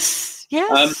 Yes.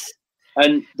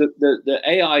 And the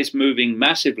AI is moving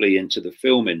massively into the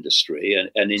film industry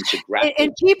and into graphics.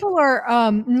 And people are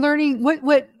learning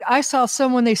what I saw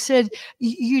someone, they said,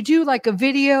 you do like a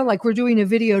video, like we're doing a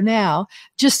video now,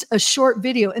 just a short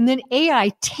video. And then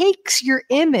AI takes your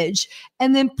image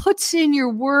and then puts in your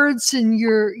words and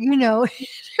your,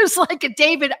 there's like a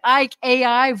David Icke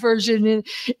AI version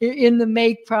in the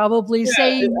make, probably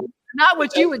saying not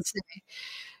what you would say.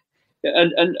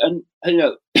 And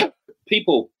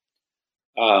people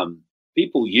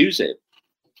use it,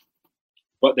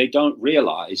 but they don't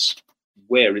realize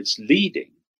where it's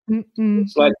leading.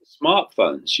 It's like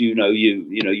smartphones. You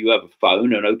have a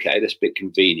phone, and okay, that's a bit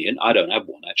convenient. I don't have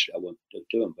one, actually. I won't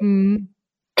do them,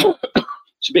 but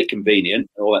it's a bit convenient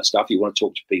and all that stuff. You want to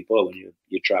talk to people when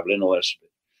you're traveling, all that stuff.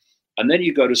 And then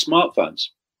you go to smartphones,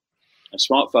 and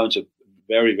smartphones are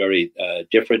very, very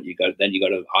different. You go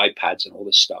to iPads and all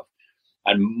this stuff,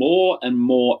 and more and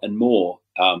more and more.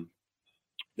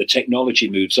 The technology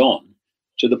moves on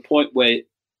to the point where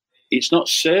it's not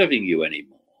serving you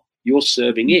anymore. You're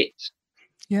serving it.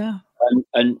 Yeah.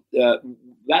 And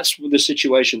that's the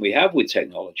situation we have with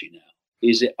technology now,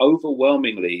 is it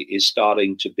overwhelmingly is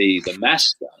starting to be the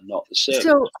master, not the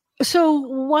servant. So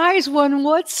wise one,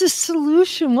 what's the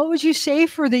solution? What would you say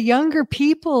for the younger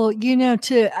people,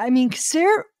 because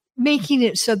they're making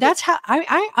it so that's how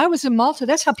I was in Malta.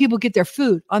 That's how people get their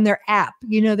food, on their app.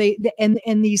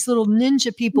 And these little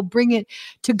ninja people bring it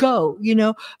to go.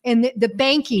 And the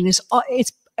banking it's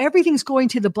everything's going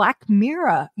to the Black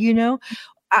Mirror. It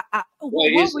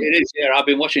is. Yeah, I've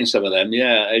been watching some of them.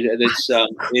 Yeah, it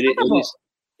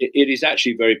is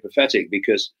actually very pathetic,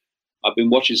 because I've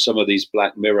been watching some of these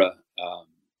Black Mirror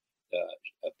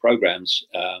programs,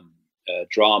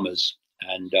 dramas.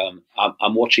 And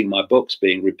I'm watching my books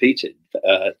being repeated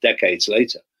decades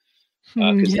later,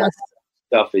 because that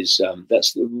stuff is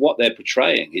that's what they're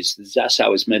portraying. That's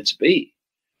how it's meant to be.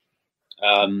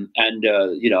 I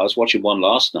was watching one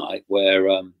last night where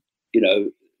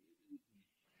the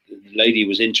lady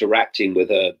was interacting with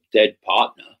her dead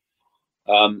partner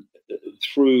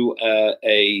through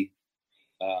an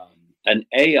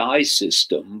AI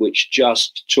system, which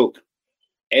just took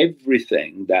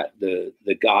everything that the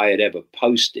guy had ever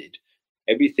posted,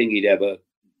 everything he'd ever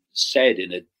said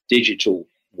in a digital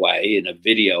way, in a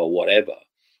video or whatever,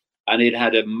 and it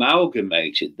had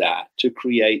amalgamated that to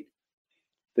create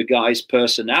the guy's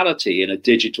personality in a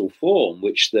digital form,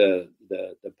 which the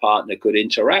partner could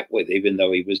interact with, even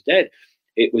though he was dead.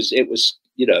 It was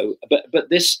but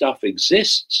this stuff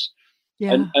exists.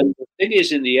 Yeah. And the thing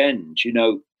is, in the end,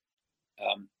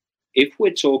 if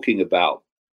we're talking about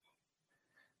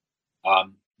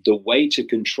the way to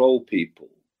control people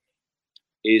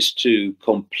is to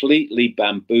completely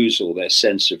bamboozle their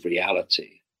sense of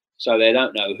reality, so they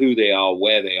don't know who they are,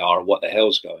 where they are, and what the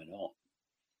hell's going on.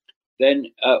 Then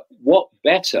what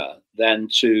better than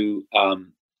to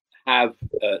have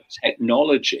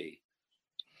technology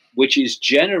which is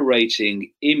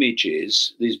generating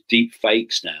images, these deep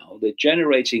fakes now, they're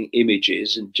generating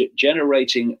images and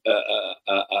generating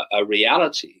a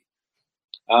reality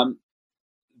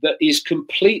that is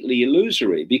completely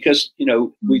illusory, because,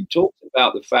 we talked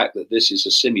about the fact that this is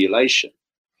a simulation.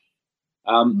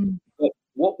 But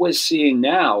what we're seeing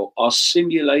now are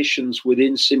simulations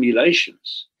within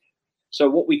simulations. So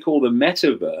what we call the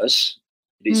metaverse,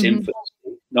 it's infinite,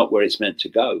 not where it's meant to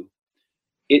go.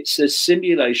 It's a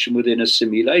simulation within a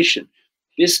simulation.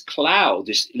 This cloud,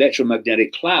 this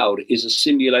electromagnetic cloud, is a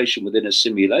simulation within a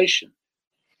simulation.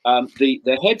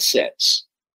 The headsets,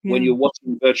 when you're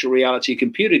watching virtual reality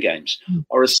computer games,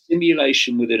 are a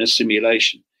simulation within a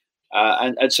simulation.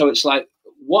 And so it's like,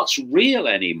 what's real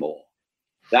anymore?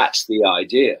 That's the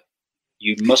idea.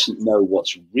 You mustn't know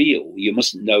what's real. You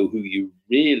mustn't know who you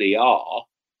really are.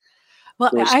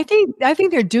 Well, I think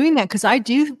they're doing that because I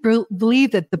do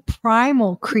believe that the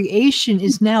primal creation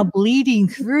is now bleeding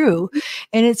through,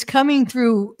 and it's coming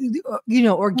through,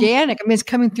 organic. I mean, it's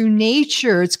coming through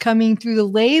nature. It's coming through the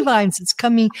ley lines. It's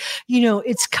coming,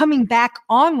 it's coming back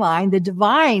online, the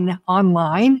divine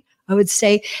online, I would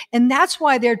say. And that's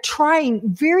why they're trying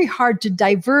very hard to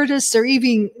divert us. They're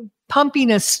even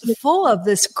pumping us full of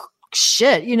this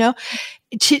shit,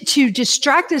 to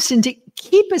distract us and to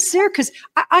keep us there. Because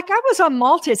I was on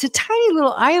Malta. It's a tiny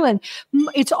little island.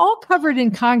 It's all covered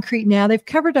in concrete now. They've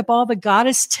covered up all the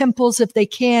goddess temples if they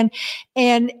can.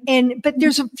 But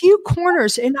there's a few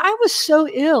corners, and I was so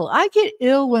ill. I get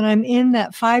ill when I'm in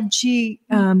that 5G,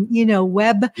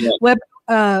 web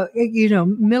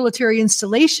military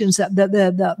installations, that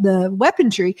the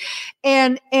weaponry,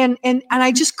 and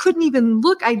I just couldn't even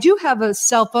look. I do have a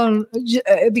cell phone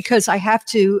because I have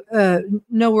to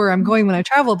know where I'm going when I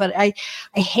travel, but I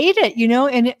hate it,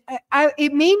 and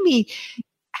it made me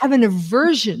have an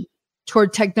aversion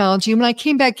toward technology. And when I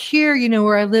came back here,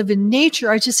 where I live in nature,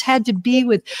 I just had to be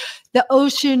with the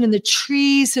ocean and the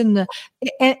trees and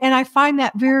I find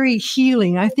that very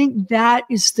healing. I think that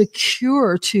is the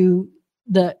cure to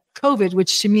the COVID,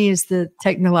 which to me is the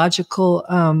technological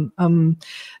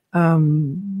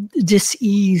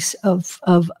dis-ease of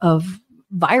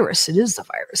virus. It is the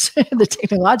virus, the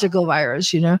technological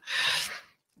virus, Yeah,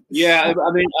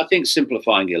 I mean, I think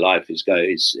simplifying your life is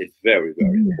very, very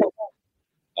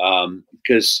important,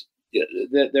 because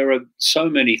there are so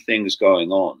many things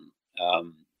going on.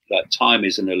 That time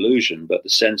is an illusion, but the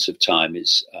sense of time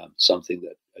is something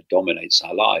that dominates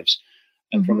our lives.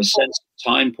 And from a sense of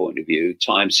time point of view,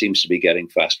 time seems to be getting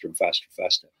faster and faster and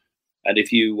faster. And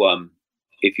if you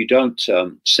don't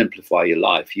simplify your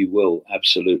life, you will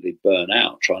absolutely burn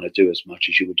out trying to do as much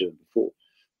as you were doing before.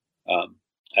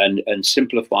 And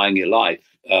simplifying your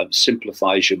life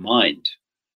simplifies your mind.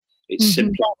 It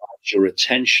simplifies your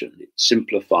attention. It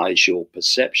simplifies your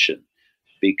perception.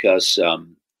 Because,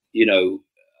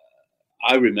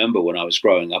 I remember when I was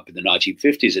growing up in the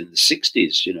 1950s and the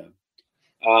 60s,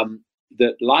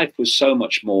 that life was so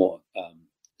much more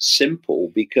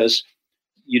simple because,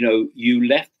 you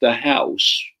left the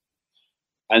house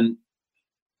and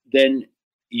then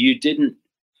you didn't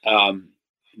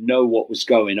know what was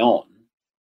going on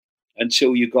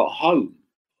until you got home.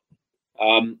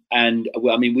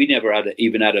 We never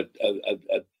even had a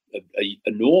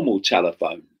normal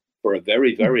telephone for a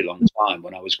very, very long time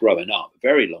when I was growing up, a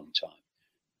very long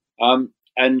time.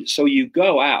 And so you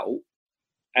go out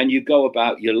and you go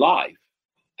about your life.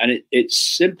 And it's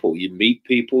simple. You meet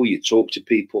people, you talk to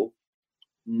people.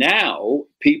 Now,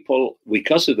 people,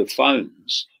 because of the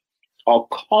phones, are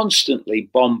constantly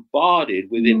bombarded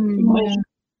with information.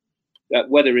 That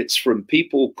whether it's from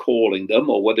people calling them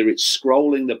or whether it's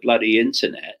scrolling the bloody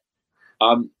internet,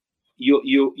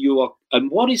 you are.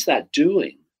 And what is that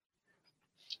doing?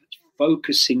 It's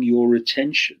focusing your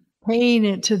attention, paying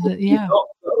it to the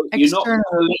You're not going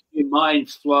to let your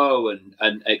mind flow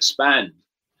and expand.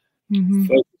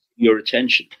 Focus your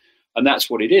attention, and that's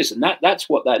what it is, and that's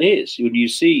what that is. When you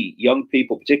see young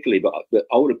people, particularly, but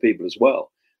older people as well,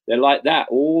 they're like that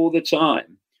all the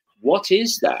time. What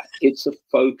is that? It's a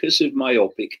focus of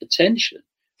myopic attention,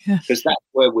 because that's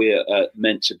where we're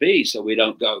meant to be. So we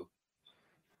don't go,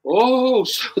 oh,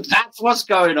 so that's what's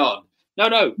going on.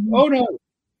 No, oh no.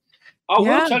 Oh,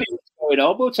 we'll tell you what's going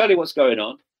on. We'll tell you what's going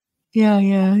on.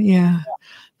 Yeah.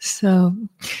 So,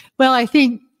 well, I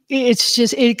think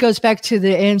it goes back to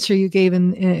the answer you gave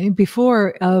in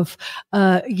before of,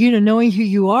 knowing who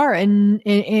you are and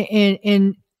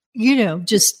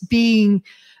just being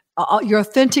your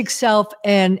authentic self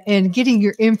and getting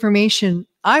your information.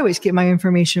 I always get my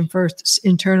information first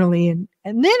internally and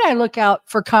then I look out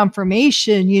for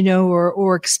confirmation,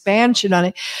 or expansion on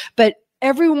it. But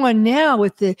everyone now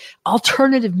with the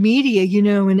alternative media,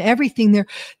 and everything there,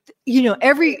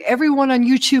 everyone on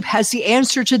YouTube has the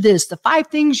answer to this, the 5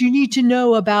 things you need to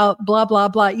know about blah, blah,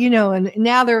 blah, and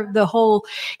now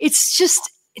it's just,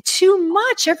 too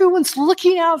much. Everyone's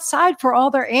looking outside for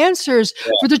all their answers,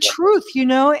 for the truth,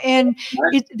 and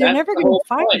they're never going to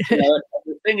find it.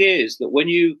 The thing is that when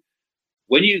you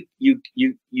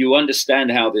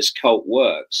understand how this cult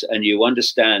works, and you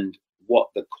understand what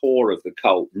the core of the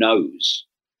cult knows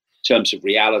in terms of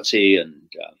reality and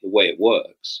the way it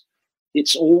works,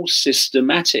 it's all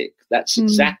systematic. That's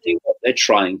exactly what they're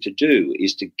trying to do,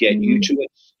 is to get you to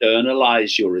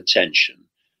externalize your attention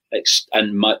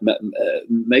and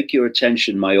make your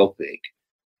attention myopic,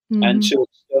 and to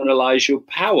externalize your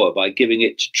power by giving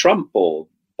it to Trump or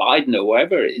Biden or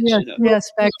whoever it is.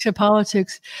 Yes, back to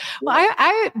politics. Well,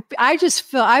 I just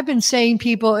feel I've been saying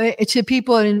to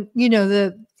people in,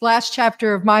 the last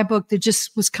chapter of my book that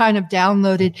just was kind of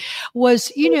downloaded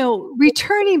was,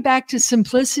 returning back to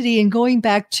simplicity and going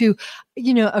back to,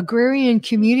 agrarian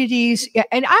communities.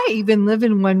 And I even live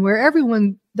in one where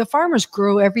the farmers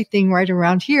grow everything right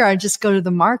around here. I just go to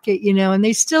the market, and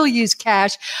they still use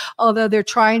cash, although they're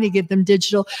trying to get them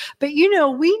digital. But,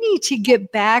 we need to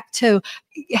get back to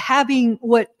having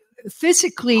what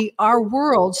physically our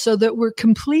world, so that we're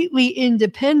completely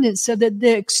independent, so that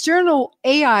the external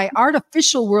AI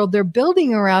artificial world they're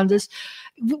building around us,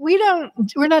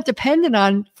 we're not dependent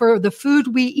on for the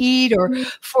food we eat or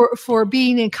for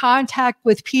being in contact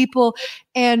with people.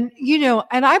 And,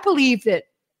 and I believe that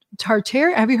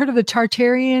have you heard of the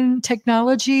Tartarian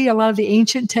technology? A lot of the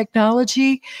ancient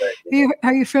technology.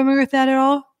 Are you familiar with that at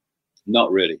all?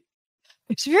 Not really.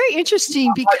 It's very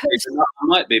interesting because I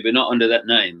might be, but not under that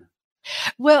name.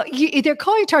 Well, they're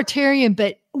calling it Tartarian,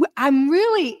 but I'm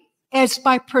really, as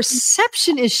my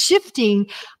perception is shifting,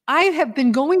 I have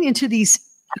been going into these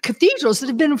cathedrals that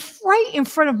have been right in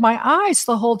front of my eyes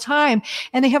the whole time.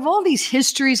 And they have all these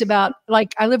histories about,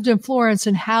 like, I lived in Florence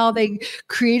and how they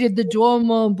created the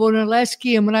Duomo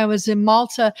Brunelleschi. And when I was in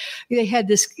Malta, they had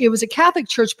this, it was a Catholic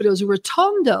church, but it was a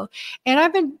rotondo. And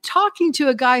I've been talking to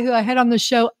a guy who I had on the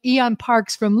show, Ian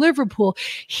Parks from Liverpool.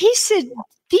 He said,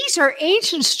 these are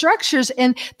ancient structures,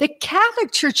 and the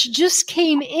Catholic Church just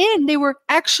came in. They were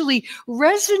actually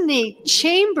resonate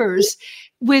chambers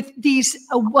with these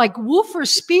like woofer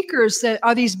speakers that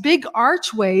are these big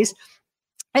archways.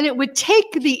 And it would take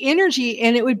the energy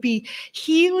and it would be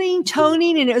healing,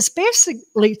 toning. And it was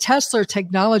basically Tesla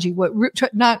technology,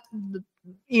 not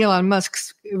Elon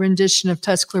Musk's rendition of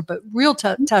Tesla, but real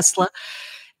Tesla.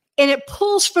 And it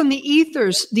pulls from the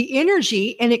ethers, the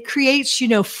energy, and it creates,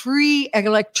 free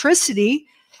electricity.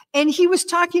 And he was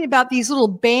talking about these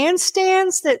little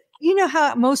bandstands that,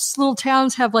 how most little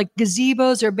towns have like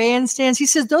gazebos or bandstands. He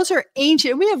says those are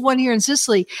ancient. We have one here in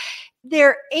Sicily.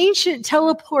 They're ancient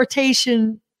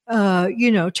teleportation,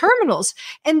 terminals.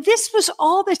 And this was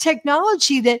all the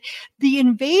technology that the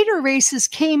invader races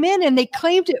came in and they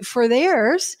claimed it for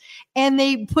theirs. And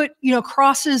they put,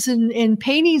 crosses and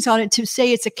paintings on it to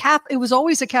say it was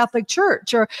always a Catholic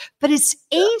church, but it's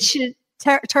ancient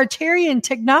Tartarian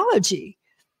technology.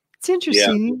 It's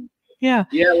interesting. Yeah.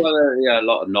 Well, a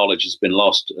lot of knowledge has been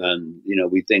lost. And,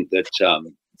 we think that.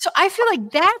 So I feel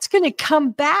like that's going to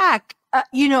come back,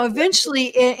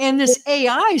 eventually. And this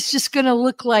AI is just going to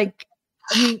look like,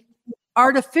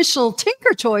 artificial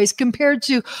tinker toys compared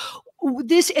to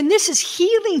this. And this is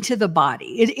healing to the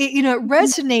body. It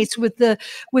resonates with the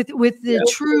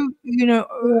true,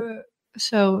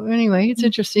 so anyway, it's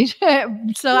interesting.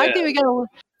 So I think we got to.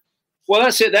 Well,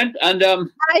 that's it then. And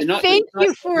I thank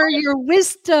you for your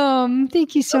wisdom.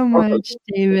 Thank you so much,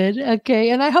 David.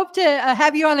 Okay. And I hope to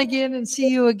have you on again and see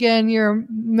you again. You're a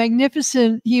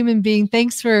magnificent human being.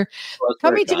 Thanks for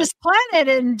coming to this planet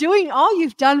and doing all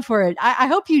you've done for it. I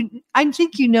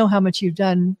think you know how much you've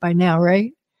done by now,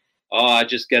 right? Oh, I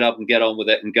just get up and get on with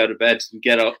it and go to bed and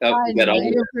get up and get on.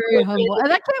 You're very humble,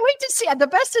 and I can't wait to see. The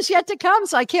best is yet to come,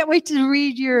 so I can't wait to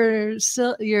read your.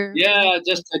 Yeah,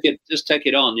 just take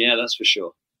it on. Yeah, that's for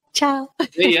sure. Ciao.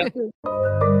 See ya.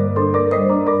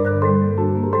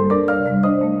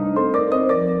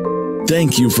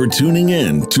 Thank you for tuning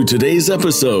in to today's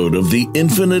episode of the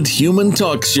Infinite Human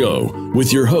Talk Show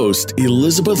with your host,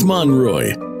 Elizabeth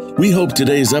Monroy. We hope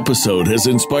today's episode has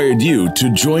inspired you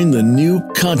to join the new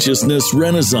consciousness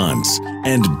renaissance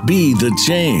and be the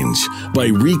change by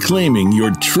reclaiming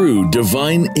your true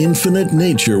divine infinite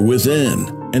nature within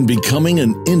and becoming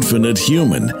an infinite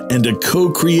human and a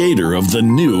co-creator of the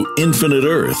new infinite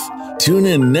earth. Tune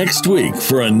in next week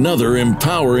for another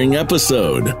empowering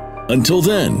episode. Until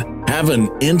then, have an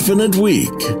infinite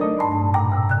week.